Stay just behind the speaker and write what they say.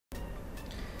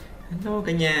Hello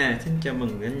cả nhà, xin chào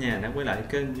mừng cả nhà đã quay lại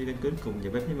kênh Cuối cùng và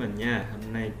bếp với mình nha.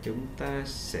 Hôm nay chúng ta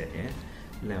sẽ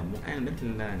làm món ăn rất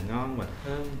là ngon và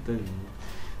thơm từ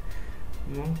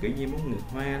món kiểu như món người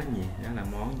Hoa đó nhỉ, đó là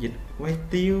món vịt quay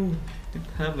tiêu, rất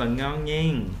thơm và ngon nha.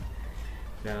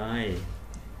 Rồi,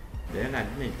 để làm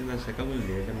cái này chúng ta sẽ có nguyên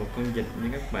liệu là một con vịt nha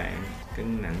các bạn,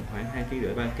 cân nặng khoảng 2,5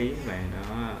 kg 3 kg các bạn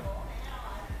đó.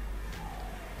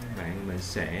 Các bạn mình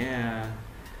sẽ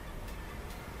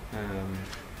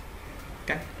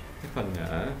cắt cái phần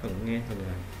ở phần nghe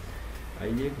phần ở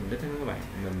dưới phần đít đó các bạn,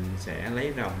 mình sẽ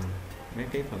lấy rồng mấy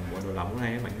cái phần bộ đồ lỏng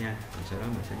này các bạn nha. Rồi sau đó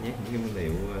mình sẽ nhét những cái nguyên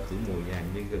liệu khử mùi vàng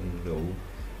như gừng, rượu,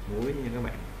 muối nha các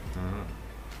bạn đó.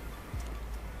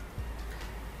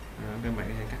 Các bạn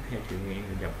có thể cắt theo chiều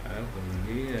ngang dọc ở phần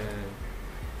dưới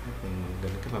phần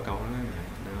gần cái phao câu đó,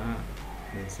 đó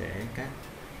mình sẽ cắt,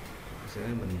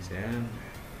 mình sẽ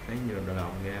lấy nhiều đồ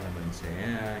lỏng ra và mình sẽ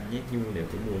nhét nguyên liệu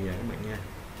khử mùi vào các bạn nha.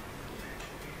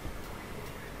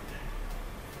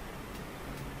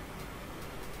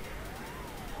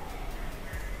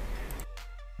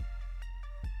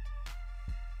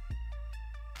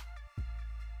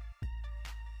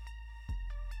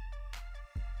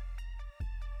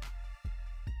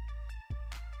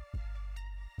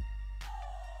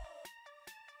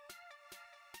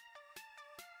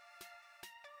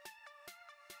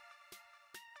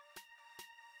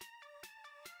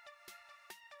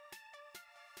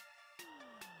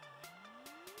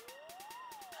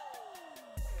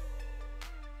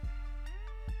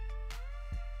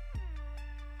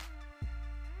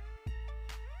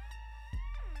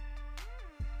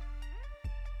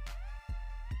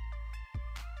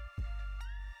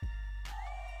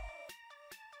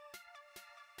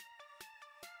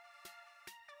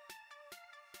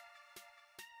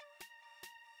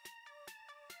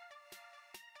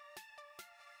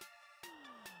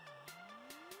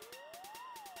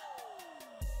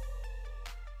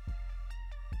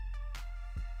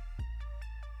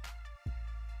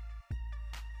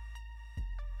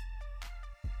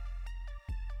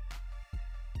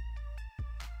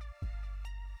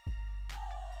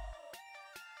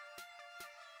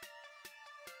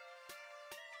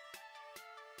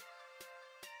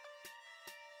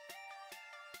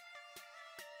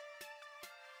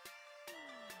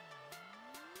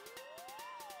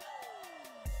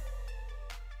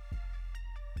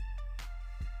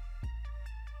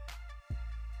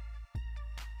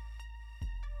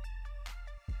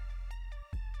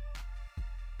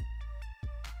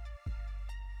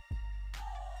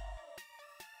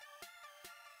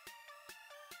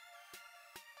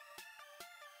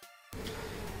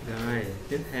 Rồi,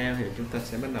 tiếp theo thì chúng ta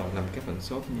sẽ bắt đầu làm cái phần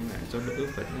sốt như là sốt nước ướp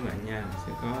vịt các bạn nha. Mình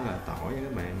sẽ có là tỏi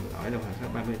các bạn, tỏi đâu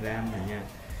khoảng 30g này nha.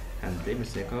 Hành tím mình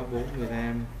sẽ có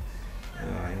 40g.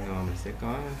 Rồi ngò mình sẽ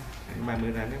có khoảng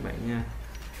 30g các bạn nha.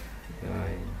 Rồi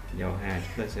dầu hào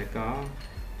chúng ta sẽ có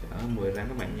ở 10g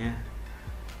các bạn nha.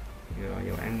 Rồi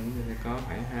dầu ăn chúng ta sẽ có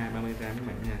khoảng 30g các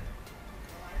bạn nha.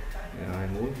 Rồi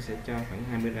muối thì sẽ cho khoảng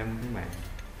 20g các bạn.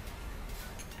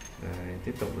 Rồi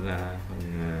tiếp tục là phần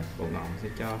bột ngọt sẽ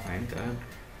cho khoảng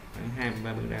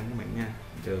 20-30g các bạn nha.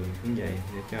 Đường cũng vậy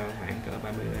sẽ cho khoảng cỡ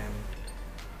 30g.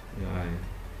 Rồi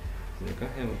sẽ có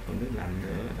thêm một phần nước lạnh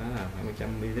nữa, đó là khoảng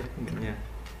 100ml các bạn nha.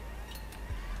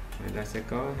 Ngoài ra sẽ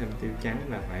có thêm tiêu trắng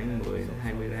là khoảng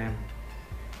 10-20g,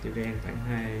 tiêu đen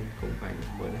cũng phải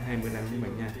 10-20g các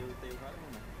bạn nha.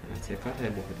 Sẽ có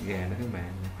thêm một thịt gà nữa các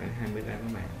bạn, khoảng 20g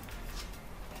các bạn.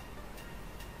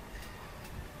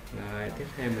 Rồi tiếp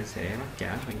theo mình sẽ bắt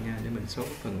chảo các bạn nha, để mình sốt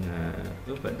phần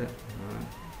ướp vịt đó.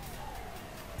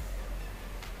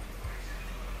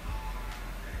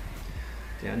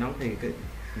 Chảo nóng thì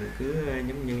mình cứ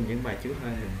giống như những bài trước thôi,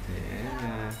 mình sẽ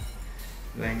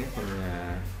rang cái phần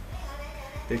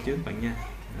tiêu trước bạn nha.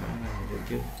 Đó là tiêu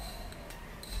trước,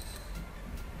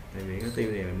 tại vì cái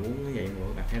tiêu này mình muốn nó dậy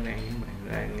mùi, bạn phải rang các bạn,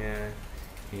 rang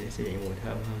thì nó sẽ dậy mùi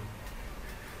thơm hơn.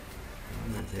 Đó,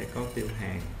 mình sẽ có tiêu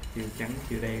hàn, tiêu trắng,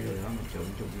 tiêu đen rồi đó mình trộn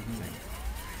chung với các bạn,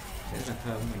 rất là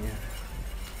thơm các bạn nha.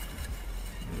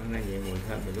 Nó đang dậy mùi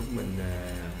thơm, từ lúc mình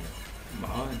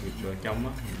bỏ thịt vào trong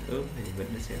á, mình ướp thì vịt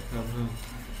nó sẽ thơm hơn,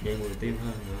 dậy mùi tiêu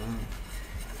hơn nữa.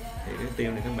 Thì cái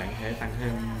tiêu này các bạn có thể tăng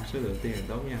thêm số lượng tiêu là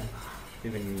tốt nha,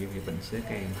 tiêu càng nhiều thì vịt sẽ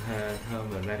càng thơm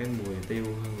và ra cái mùi tiêu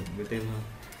hơn, mùi tiêu hơn.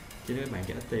 Chứ nếu các bạn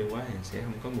cho ít tiêu quá thì sẽ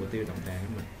không có mùi tiêu đậm đà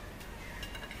của mình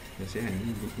sẽ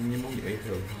hành những món vịt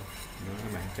thường thôi. Đó,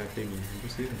 các bạn cho tiêu nhiều hơn chút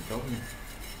xíu thì tốt nha.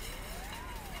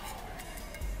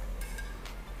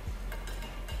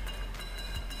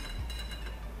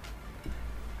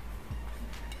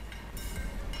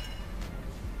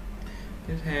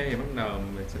 Tiếp theo thì bắt đầu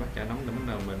mình sẽ bắt chảo nóng, để bắt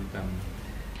đầu mình làm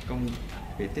công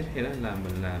việc tiếp theo, đó là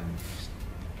mình làm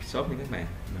sốt nha các bạn,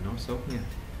 mình nấu sốt nha.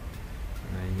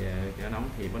 Rồi giờ cho nóng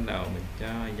thì bắt đầu mình cho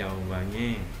dầu vào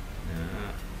nha.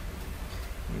 Đó.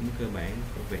 Những cơ bản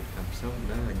của việc làm sốt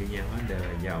đó là như nhau hết, đều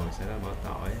là dầu, sau đó bỏ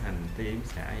tỏi, hành, tím,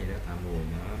 sả gì đó tạo mùi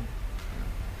nữa.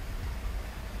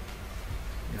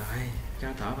 Rồi cho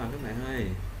tỏi vào các bạn ơi.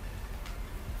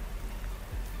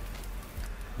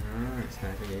 Đó,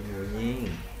 xào cho vậy mùi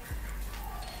nha.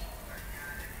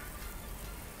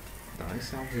 Tỏi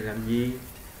xong thì làm gì?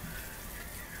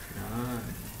 Đó,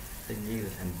 tự nhiên là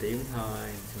thành tiếng thôi,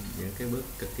 những cái bước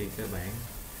cực kỳ cơ bản.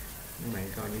 Các bạn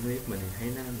coi những clip mình thì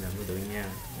thấy nó làm tương tự nhau.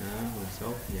 Đó, mình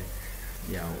sốt và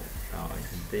dầu, tỏi,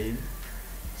 hành tím,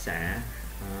 xả,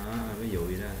 đó, ví dụ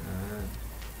vậy đó.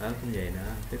 Đó cũng vậy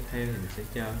nữa. Tiếp theo thì mình sẽ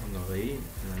cho ngò ý,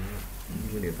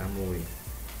 nguyên liệu tạo mùi.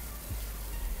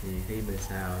 Thì khi mình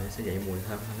xào nó sẽ dậy mùi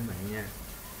thơm hơn các bạn nha.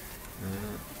 Đó.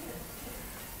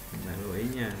 Các bạn lưu ý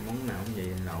nha, món nào cũng vậy,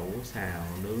 lẩu, xào,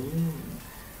 nướng,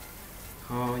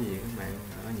 kho gì các bạn,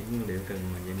 đó, những nguyên liệu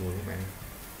cần mà dậy mùi các bạn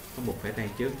có buộc phải tan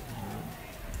trước. Đó.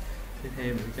 Tiếp theo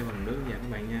mình sẽ cho bằng nước vào các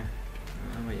bạn nha.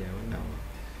 Đó, bây giờ bắt đầu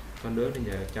con nước bây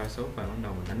giờ cho sốt vào, bắt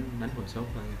đầu mình đánh phần sốt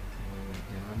lên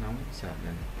cho nó nóng sệt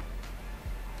lên.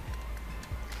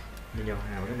 Để dầu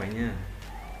hào các bạn nha.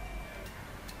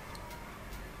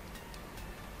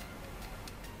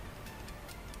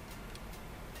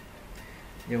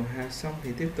 Dầu hào xong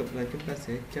thì tiếp tục là chúng ta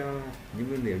sẽ cho những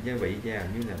nguyên liệu gia vị vào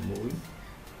như là muối,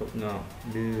 bột ngọt,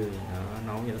 đường, đó,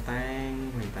 nấu cho nó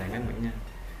tan hoàn toàn các bạn nha.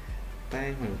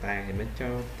 Tan hoàn toàn thì mới cho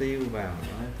tiêu vào.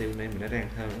 Đó, tiêu này mình đã rang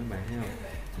thơm các bạn thấy không?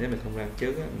 Nếu mình không rang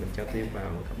trước á, mình cho tiêu vào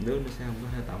một cặp nước nó sẽ không có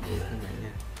hơi tạo mùi các bạn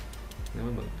nha. Nếu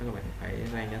mà các bạn phải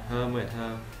rang cho thơm rồi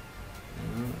thơm.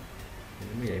 Đó, thì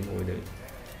nó mới dậy mùi được.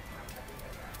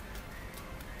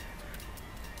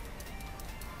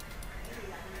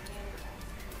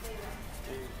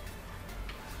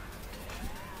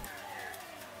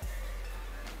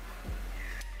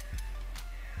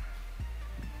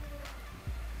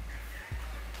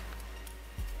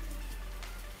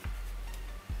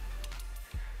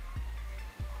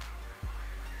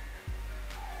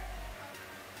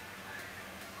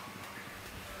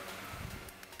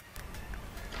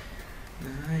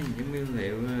 Đấy, những nguyên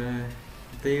liệu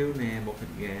tiêu nè, bột thịt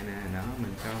gà nè, đó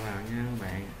mình cho vào nha các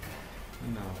bạn. Bắt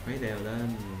đầu khuấy đều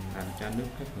lên, làm cho nước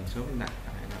hết phần sốt đặc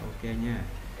lại là ok nha.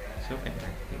 Sốt càng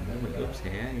đặc thì nếu mình ướp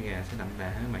gà sẽ đậm đà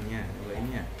hơn các bạn nha, lưu ý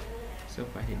nha. Sốt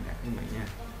phải hiện đặc các bạn nha.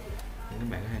 Các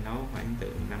bạn có thể nấu khoảng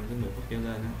từ 5 đến 10 phút trở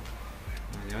lên đó.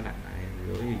 Gió đặt lại,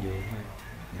 lửa vừa vừa thôi,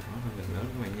 nhỏ hơn gần lớn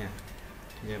các bạn nha.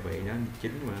 Gia vị nó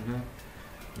chín mà nó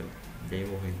được dậy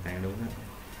mùi hoàn toàn luôn đó.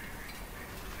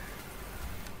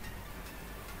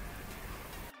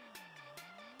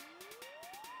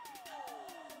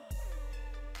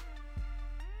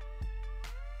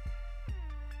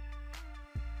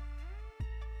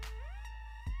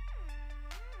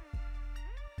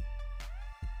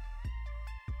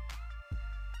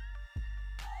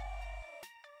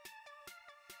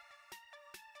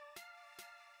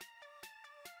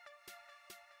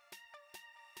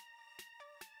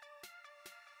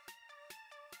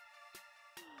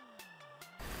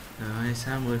 Rồi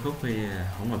sau 10 phút thì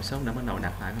hỗn hợp sốt đã bắt đầu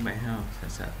đặc lại các bạn thấy không?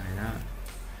 Sệt lại đó.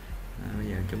 Bây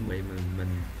giờ chuẩn bị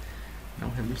mình nấu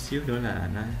thêm chút xíu nữa là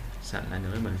nó sệt lại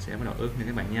nữa, mình sẽ bắt đầu ướp nha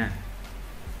các bạn nha.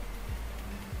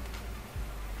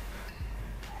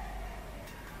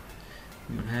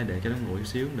 Mình hay để cho nó nguội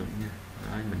xíu được nha.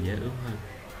 Rồi mình dễ ướp hơn.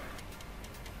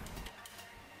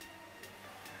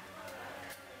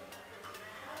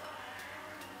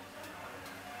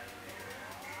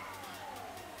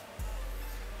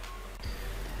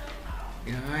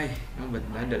 Rồi, con vịt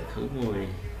đã được khử mùi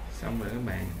xong rồi các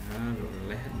bạn. Đó,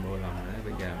 lấy hết mùi lòng nữa.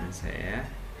 Bây giờ mình sẽ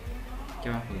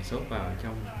cho phần sốt vào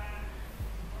trong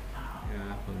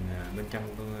phần bên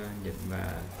trong con vịt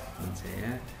và mình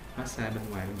sẽ massage bên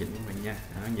ngoài con vịt các bạn nha.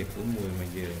 Đó, vừa khử mùi mà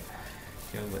vừa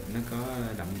cho vịt nó có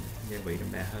đậm gia vị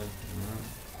đậm đà hơn. Đó.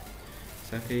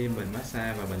 Sau khi mình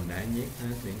massage và mình đã nhét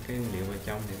hết những cái nguyên liệu vào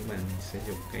trong thì các bạn sẽ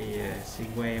dùng cây xiên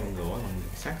que bằng gỗ bằng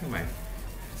sắt các bạn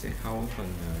sẽ khâu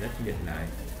phần đất vịt lại.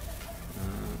 Đó.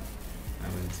 Và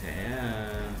mình sẽ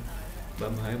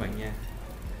bơm hơi các bạn nha.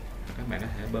 Và các bạn có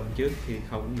thể bơm trước khi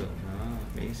khâu cũng được, nó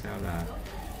miễn sao là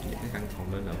những cái căng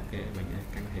phồng lên là ok các bạn nha.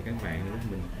 Căng thì các bạn lúc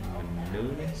mình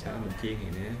nướng sau đó mình chiên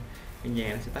thì cái da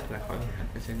nó sẽ tách ra khỏi thịt,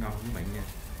 nó sẽ ngon các bạn nha.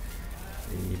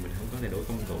 Thì mình không có đầy đủ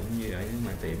công cụ như ở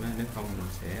ngoài tiệm á, nếu không mình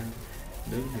sẽ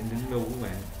nướng lu các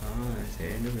bạn. Nó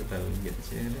sẽ nướng từ từ, vịt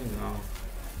sẽ rất là ngon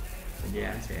và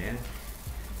da nó sẽ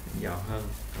giòn hơn.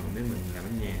 Còn nếu mình làm ở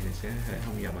nhà thì sẽ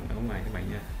không giòn bằng ở ngoài các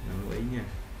bạn nha, lưu ý nha.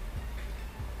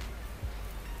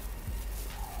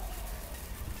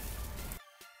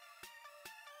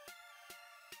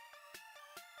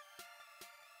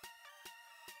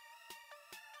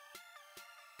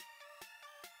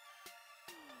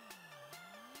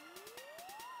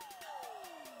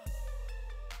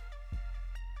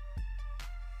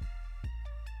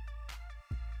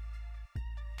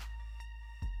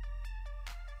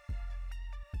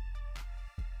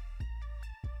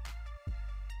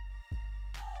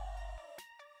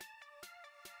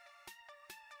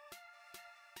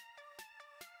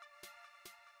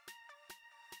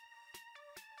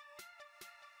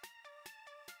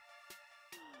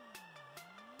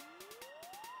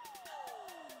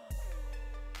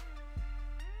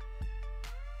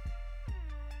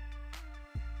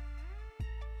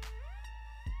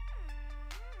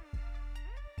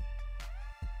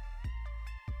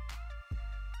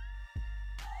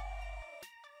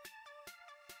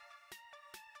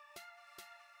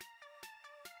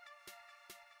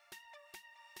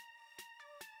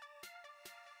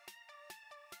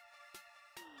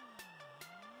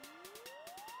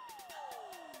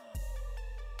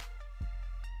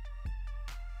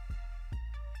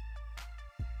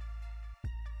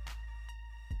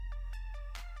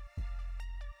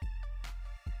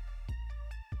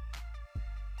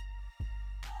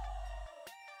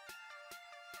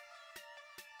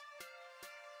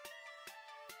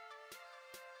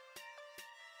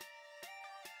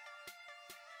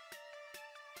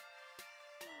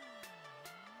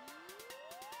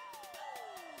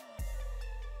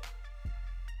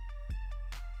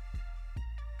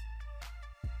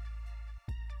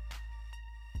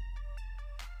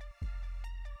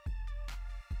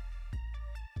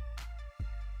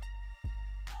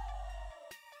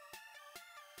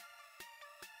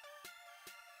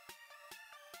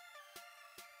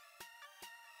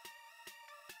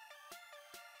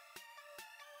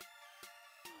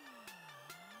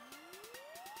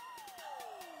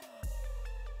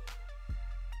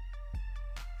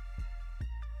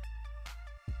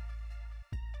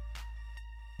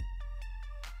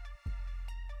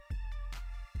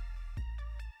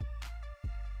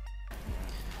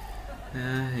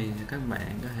 Thì các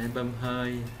bạn có thể bơm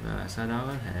hơi và sau đó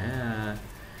có thể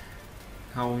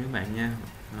khâu các bạn nha.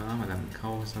 Đó, mà làm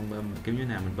khâu xong bơm kiểu như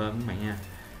nào mình bơm các bạn nha.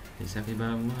 Thì sau khi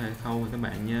bơm có thể khâu thì các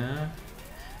bạn nhớ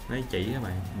lấy chỉ các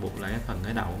bạn buộc lại cái phần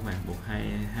cái đầu các bạn, buộc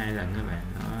hai lần các bạn,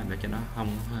 đó, để cho nó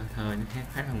không hơi nó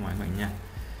phát ra ngoài các bạn nha.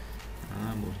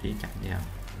 Đó, buộc chỉ chặt vào.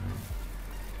 Đó.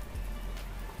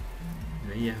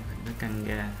 Để ra nó căng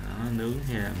ra, đó, nướng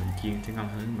hay là mình chiên sẽ ngon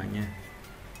hơn các bạn nha.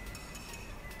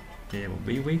 Đây là một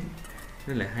bí quyết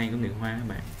rất là hay của người Hoa các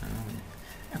bạn. Đó,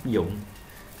 áp dụng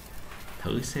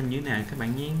thử xem như thế nào các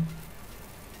bạn nhé.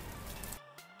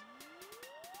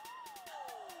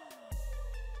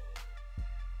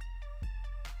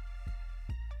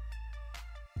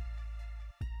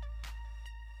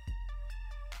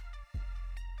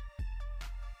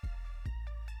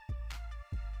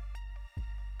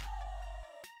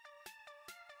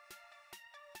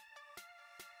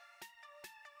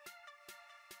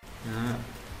 Đó,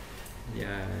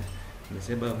 giờ mình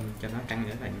sẽ bơm cho nó căng nữa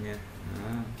các bạn nha. Đó,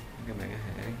 các bạn có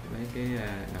thể lấy cái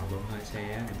đầu bơm hơi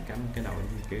xe, mình cắm cái đầu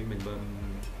kiểu mình bơm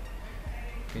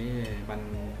cái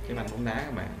banh bóng đá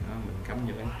các bạn. Đó, mình cắm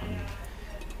vô cái phần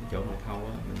cái chỗ một khâu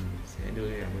á, mình sẽ đưa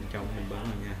ra bên trong mình bơm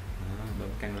vào nha. Đó, bơm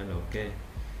căng lên là ok.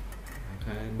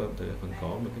 Bơm từ phần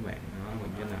cổ được các bạn. Đó,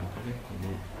 mình cho nào có cái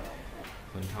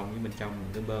phần thông với bên trong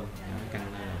mình cứ bơm nó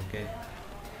căng lên là ok.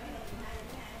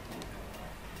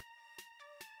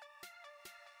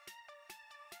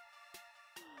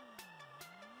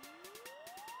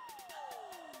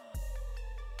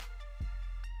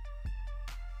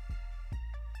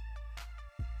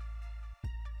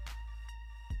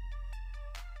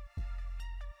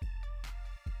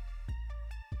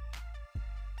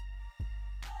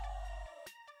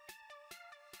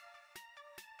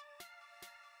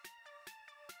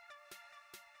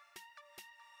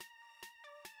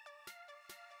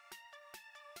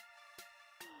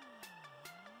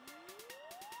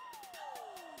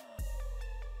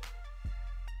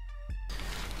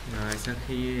 Rồi sau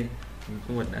khi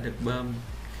con vịt đã được bơm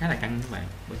khá là căng các bạn,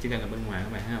 chỉ cần là bên ngoài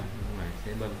các bạn thấy không, bên ngoài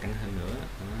sẽ bơm căng hơn nữa.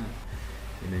 Đó.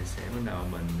 Thì mình sẽ bắt đầu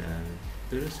mình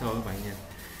tưới nước sôi các bạn nha.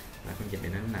 Và con vịt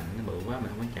này nó nặng, nó bự quá, mình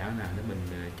không có chảo nào để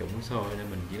mình trụng nước sôi nên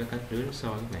mình chỉ có cách tưới nước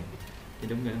sôi các bạn. Chứ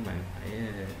đúng ra các bạn phải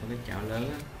có cái chảo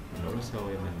lớn á, mình đổ nước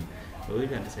sôi mình tưới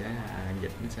ra nó sẽ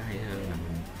vịt nó sẽ hay hơn là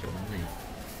mình trụng cái này.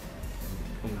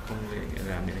 Không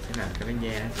làm vậy sẽ làm cho cái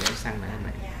da nó sẽ săn lại các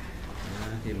bạn. Đó,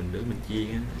 khi mình nướng mình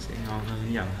chiên nó sẽ ngon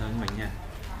hơn, giòn hơn các bạn nha.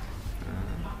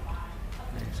 Đó.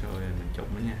 Để rồi mình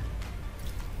trụng nó nha.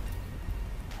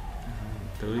 Đó,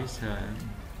 tưới sơ.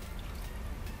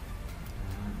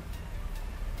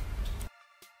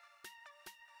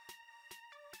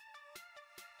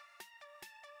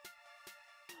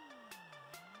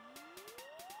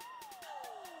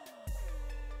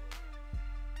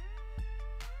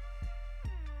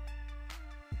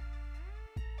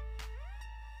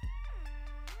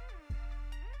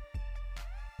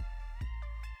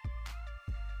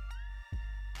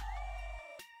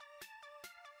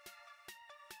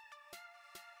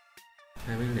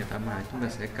 Theo nguyên liệu tạm mà chúng ta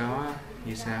sẽ có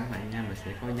như sau các bạn nha, mình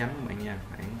sẽ có giấm các bạn nha,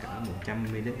 khoảng cỡ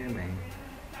 100ml các bạn.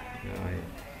 Rồi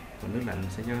còn nước lạnh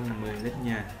sẽ có 50ml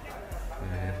nha.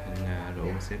 Và phần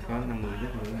rượu sẽ có 50ml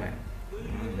luôn các bạn.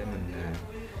 Đó, để mình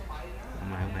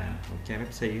mời các bạn một chai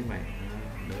Pepsi các bạn,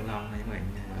 đỡ lon hay các bạn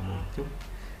nha, và một chút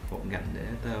bột gạch để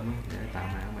tôm để tạo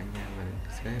màu các bạn nha. Và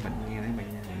sẽ bánh nghe đấy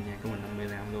bạn nha, bánh nghe của mình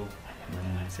 50g luôn,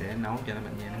 mình sẽ nấu cho nó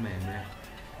bánh nghe nó mềm ra.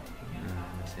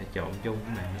 Mình sẽ trộn chung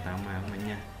các bạn để tạo màu các bạn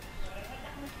nha.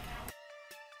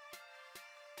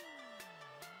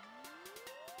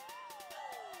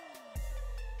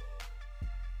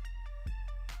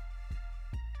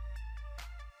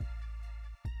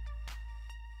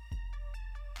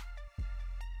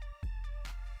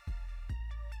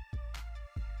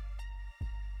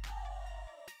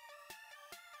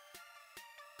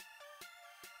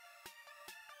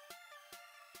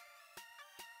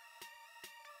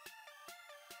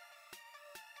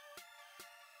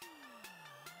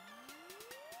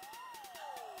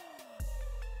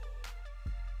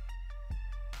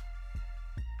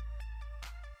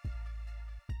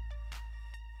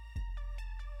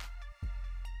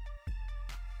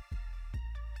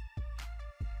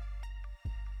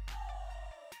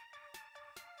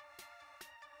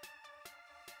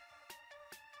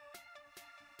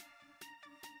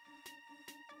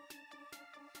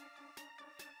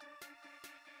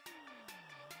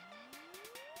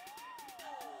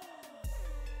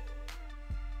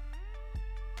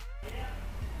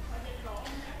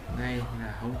 Đây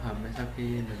là hỗn hợp sau khi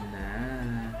mình đã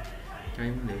cho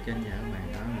nguyên liệu trên nhà các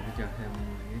bạn. Đó, mình sẽ cho thêm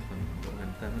cái phần bột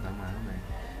hành tôm với tạo màu các bạn.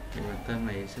 nhưng mà tôm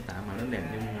này sẽ tạo màu rất đẹp,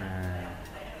 nhưng mà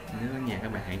nếu ở nhà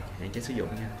các bạn hạn chế sử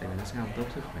dụng nha, tại vì nó sẽ không tốt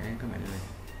sức khỏe các bạn ơi.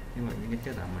 Nếu mà những cái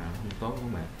chất tạo màu không tốt của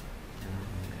các bạn,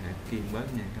 hãy kiêng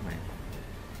bớt nha các bạn.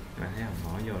 Các bạn thấy không,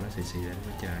 bỏ vô nó xì xì lên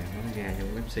quá trời, nó ra vô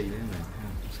Pepsi đó mà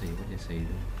xì quá trời xì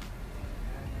luôn.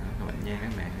 Đó, các bạn nha,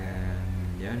 các bạn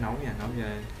nhớ nấu nha, nấu cho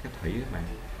cách thủy các bạn,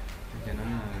 cho nó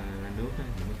ra nước đó,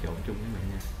 đừng có trộn chung các bạn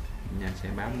nha. Nha sẽ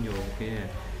bám vô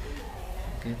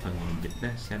cái phần vịt đó,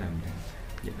 sẽ làm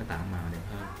vịt nó tạo màu đẹp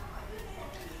hơn.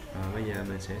 Rồi bây giờ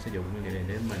mình sẽ sử dụng nguyên liệu này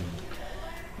để mình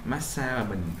massage và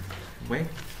mình quét,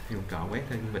 dùng cọ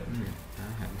quét lên vịt này.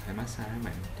 Đó, phải massage các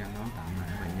bạn cho nó tạo màu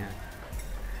các bạn nha.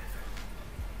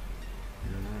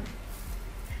 Đó.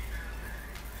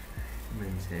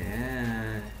 Mình sẽ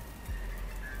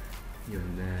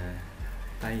dùng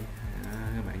tay,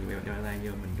 các bạn dùng đeo tay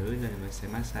vô mình rưới lên, mình sẽ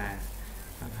massage,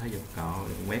 có thể dùng cọ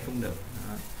dùng quét cũng được.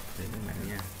 Đó, thì các bạn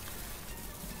nha.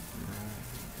 Đó,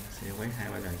 sẽ quét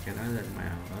 2-3 lần cho nó lên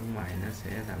màu. Ở ngoài nó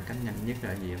sẽ làm cách nhanh nhất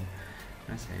là gì,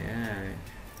 nó sẽ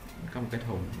có một cái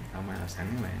thùng tạo màu sẵn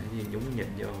các bạn, nó nhúng vịt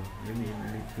vô, giống như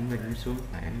chúng lên xuống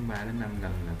khoảng 3 đến 5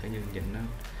 lần là cái nhân vịt nó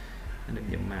được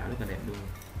nhuộm màu rất là đẹp luôn.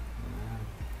 Đó.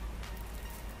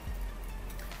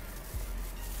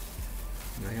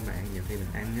 Rồi các bạn, nhiều khi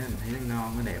mình ăn á, mình thấy nó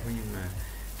ngon nó đẹp quá, nhưng mà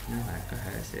nó lại có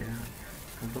thể sẽ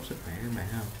không tốt sức khỏe các bạn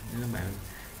không. Nếu các bạn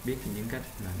biết những cách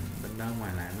mà bên đó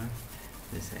ngoài làm á,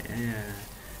 thì sẽ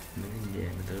mình về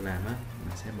mình tự làm á,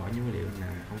 mình sẽ bỏ những nguyên liệu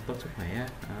nào không tốt sức khỏe á,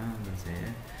 mình sẽ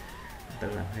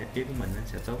tự làm theo ý của mình, nó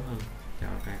sẽ tốt hơn cho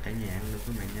cả nhà ăn luôn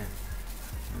các bạn nha.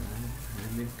 Đó,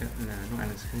 biết cách là nấu ăn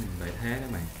sẽ có một lợi thế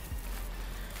các bạn.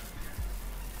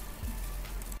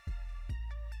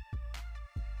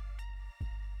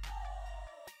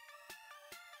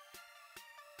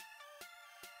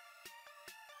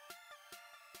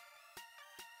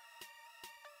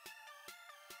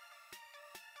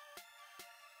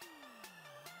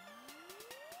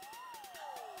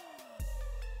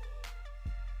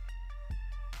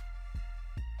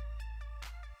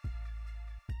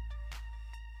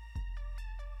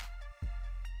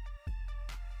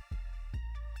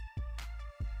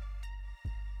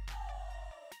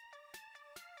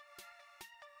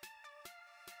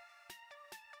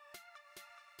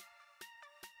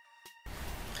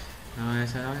 Rồi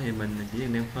sau đó thì mình chỉ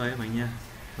cần đem phơi các bạn nha,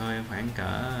 phơi khoảng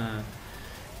cỡ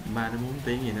 3 đến 4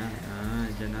 tiếng gì đó,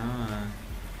 cho nó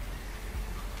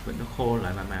vịt nó khô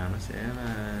lại và màu nó sẽ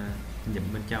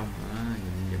nhụm bên trong,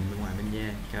 nhụm bên ngoài bên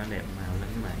da cho đẹp màu lên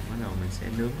các bạn. Bắt đầu mình sẽ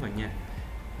nướng vào nha,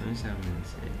 nướng xong mình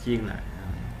sẽ chiên lại.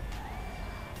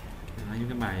 Nói những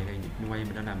cái bài quay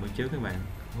mình đã làm bữa trước các bạn,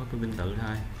 có tương tự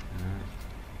thôi.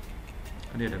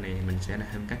 Ở điều này mình sẽ làm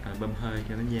thêm cách là bơm hơi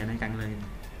cho nó da nó căng lên.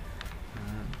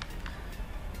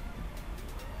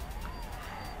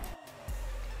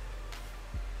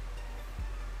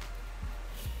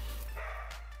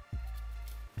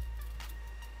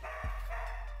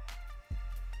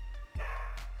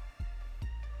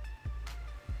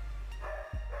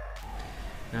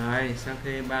 Rồi sau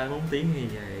khi 3-4 tiếng thì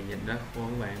vịt đã khô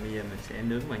các bạn, bây giờ mình sẽ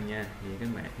nướng vào nha. Thì các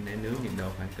bạn để nướng nhiệt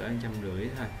độ khoảng cỡ 150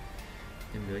 thôi,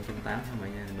 150 180 thôi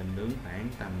bạn nha. Mình nướng khoảng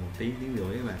tầm 1 tiếng tiếng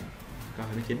rưỡi các bạn, coi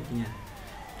nó chín chưa nha.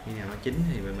 Khi nào nó chín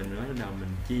thì mình bắt đầu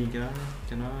mình chiên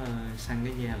cho nó săn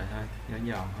cái da lại thôi, cho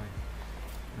nó giòn thôi.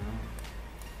 Đó.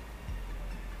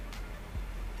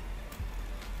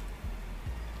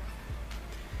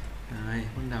 Rồi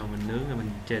bắt đầu mình nướng rồi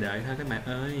mình chờ đợi thôi các bạn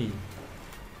ơi.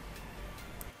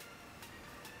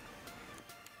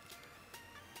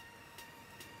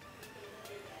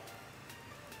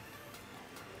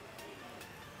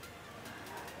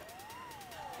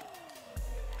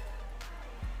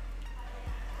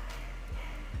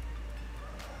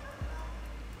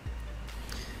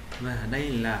 Và đây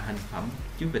là thành phẩm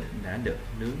chú vịt đã được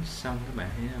nướng xong các bạn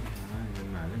thấy không?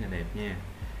 Lên màu rất là đẹp nha.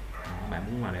 Các bạn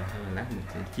muốn màu đẹp hơn, lát mình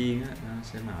sẽ chiên á, nó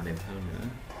sẽ màu đẹp hơn nữa.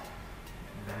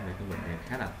 Về cái vịt này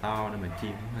khá là to nên mình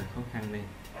chiên cũng hơi khó khăn đi.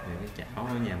 Về cái chảo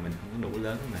ở nhà mình không có đủ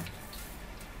lớn mà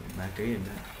 3 kg rồi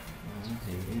đó.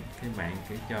 Thì các bạn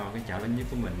cứ cho cái chảo lớn nhất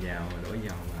của mình vào và đổ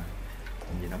dầu và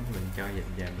mình đóng mình cho vịt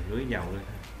vào mình rưới dầu lên.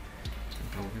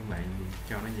 Không các bạn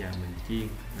cho nó vào mình chiên,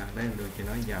 đấy đưa cho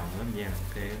nó giòn lớp da.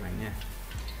 Ok các bạn nha.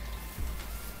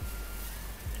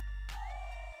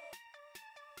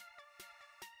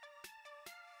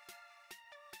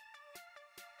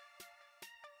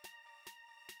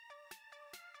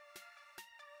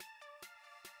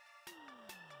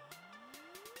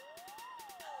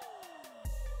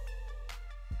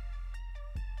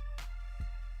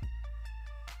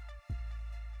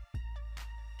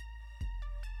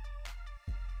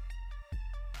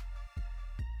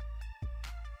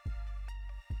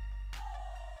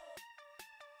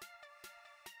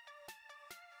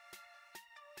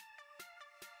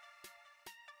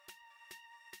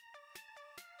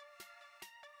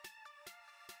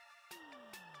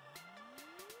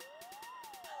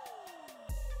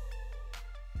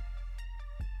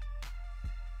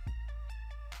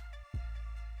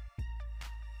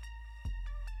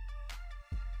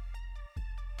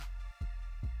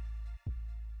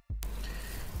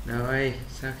 Rồi,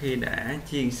 sau khi đã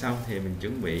chiên xong thì mình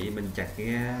chuẩn bị mình chặt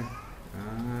ra.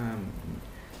 Đó,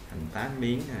 thành 8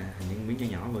 miếng, những miếng nhỏ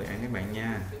nhỏ vừa ăn các bạn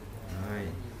nha. Rồi,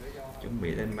 chuẩn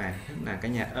bị lên bàn hết là cả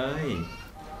nhà ơi.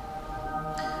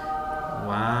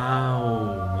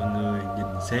 Wow, mọi người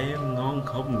nhìn xem ngon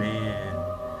không nè.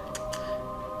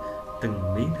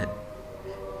 Từng miếng thịt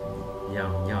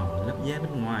giòn giòn lớp da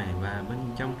bên ngoài và bên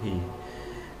trong thì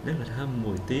rất là thơm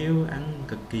mùi tiêu, ăn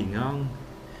cực kỳ ngon.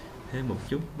 Thêm một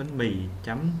chút bánh mì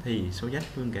chấm thì số dách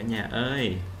luôn cả nhà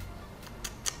ơi.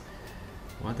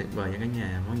 Quá tuyệt vời nha cả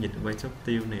nhà, món vịt quay sốt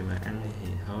tiêu này mà ăn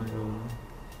thì thôi luôn,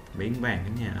 biển bàn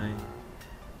cả nhà ơi,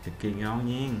 cực kỳ ngon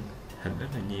nha, thịt rất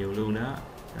là nhiều luôn đó,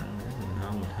 ăn rất là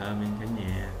ngon và thơm nha cả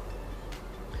nhà.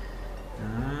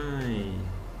 Rồi,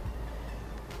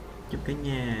 chúc cả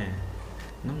nhà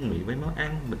ngon miệng với món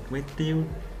ăn vịt quay tiêu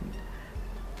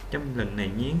trong lần này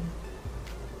nhé.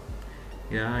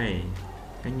 Rồi,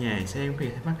 cả nhà xem khi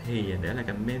thắc mắc thì để lại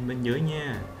comment bên dưới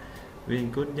nha.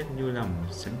 Viên Cút rất vui lòng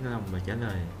sẵn lòng và trả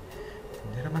lời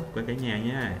thắc mắc của cả nhà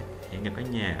nha. Hẹn gặp cả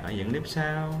nhà ở những clip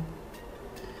sau.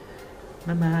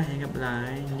 Bye bye, hẹn gặp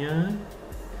lại. Nhớ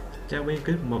cho Viên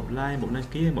Cút một like, một đăng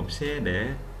ký, một share để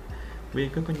Viên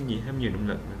Cút có thêm nhiều động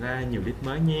lực ra nhiều clip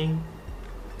mới nha.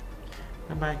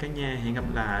 Bye bye cả nhà, hẹn gặp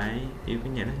lại. Yêu cả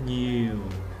nhà rất nhiều.